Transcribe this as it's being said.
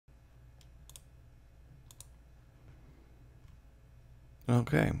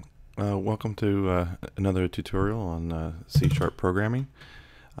Okay, welcome to another tutorial on C# programming.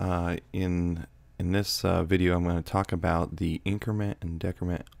 In this video, I'm going to talk about the increment and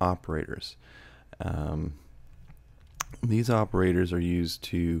decrement operators. These operators are used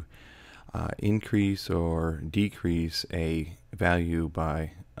to increase or decrease a value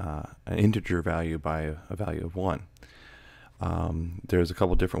by an integer value by a value of 1. There's a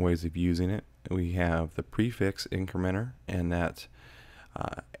couple different ways of using it. We have the prefix incrementer, and that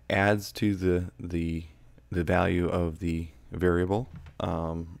adds to the value of the variable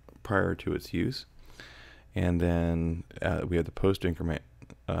prior to its use, and then we have the post increment,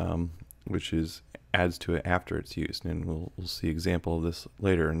 which adds to it after it's used, and we'll see an example of this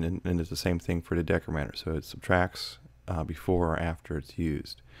later. And it's the same thing for the decrementer, so it subtracts before or after it's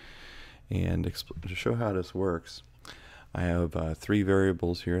used. And to show how this works, I have three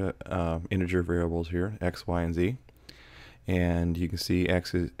variables here, integer variables here, x, y, and z. And you can see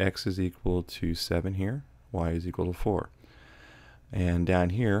x is equal to 7 here, y is equal to 4. And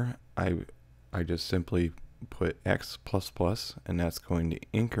down here, I just simply put x plus plus, and that's going to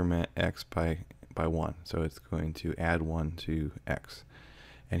increment x by 1. So it's going to add 1 to x.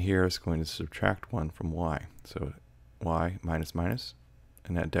 And here it's going to subtract 1 from y. So y minus minus,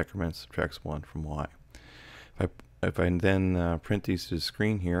 and that decrement subtracts 1 from y. If I then print these to the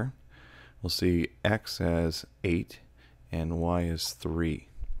screen here, we'll see x as 8 and y is 3.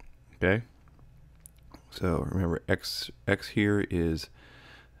 Okay, so remember x here is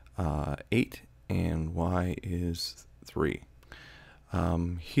 8 and y is 3.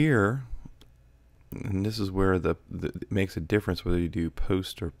 Here, and this is where it makes a difference whether you do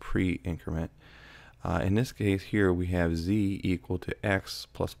post or pre increment. In this case here, we have z equal to x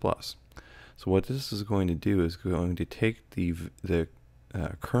plus plus. So what this is going to do is going to take the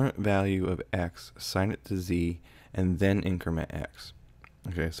current value of x, assign it to z, and then increment x.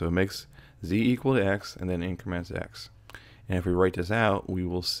 Okay, so it makes z equal to x and then increments x. And if we write this out, we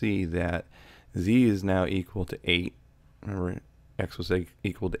will see that z is now equal to 8. Remember, x was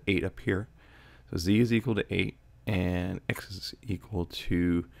equal to 8 up here. So z is equal to 8 and x is equal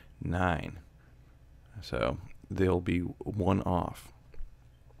to 9. So they'll be 1 off.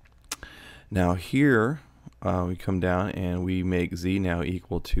 Now here we come down and we make z now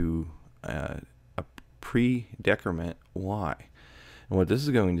equal to a pre-decrement y. And what this is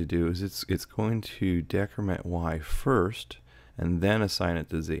going to do is it's going to decrement y first and then assign it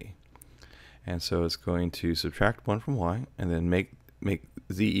to z. And so it's going to subtract 1 from y and then make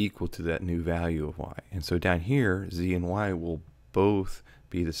z equal to that new value of y. And so down here, z and y will both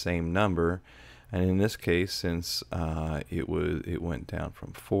be the same number. And in this case, since it went down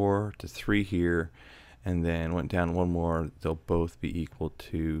from 4 to 3 here, and then went down 1 more, they'll both be equal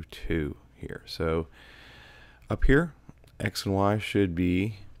to 2 here. So up here, x and y should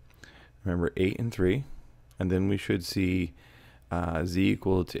be, remember, 8 and 3, and then we should see z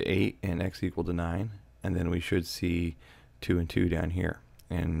equal to 8 and x equal to 9, and then we should see 2 and 2 down here.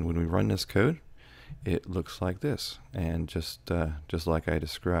 And when we run this code, it looks like this, and just like I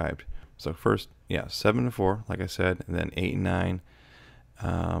described. So first, yeah, 7 and 4, like I said, and then 8 and 9,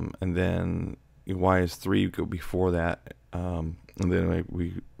 and then y is 3 go before that, and then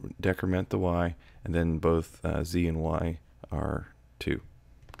we decrement the y, and then both z and y are 2,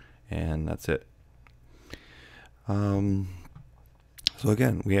 and that's it. So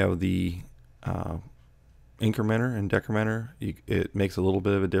again, we have the incrementer and decrementer. It makes a little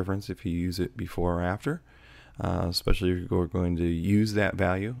bit of a difference if you use it before or after. Especially if you're going to use that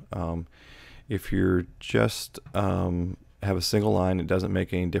value. If you're just have a single line, it doesn't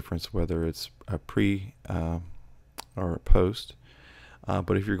make any difference whether it's a pre or a post.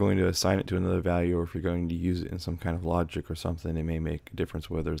 But if you're going to assign it to another value, or if you're going to use it in some kind of logic or something, it may make a difference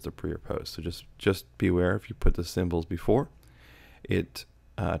whether it's the pre or post. So just be aware, if you put the symbols before, it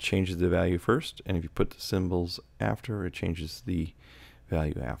changes the value first, and if you put the symbols after, it changes the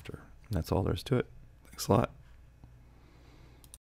value after. And that's all there is to it. Thanks a lot.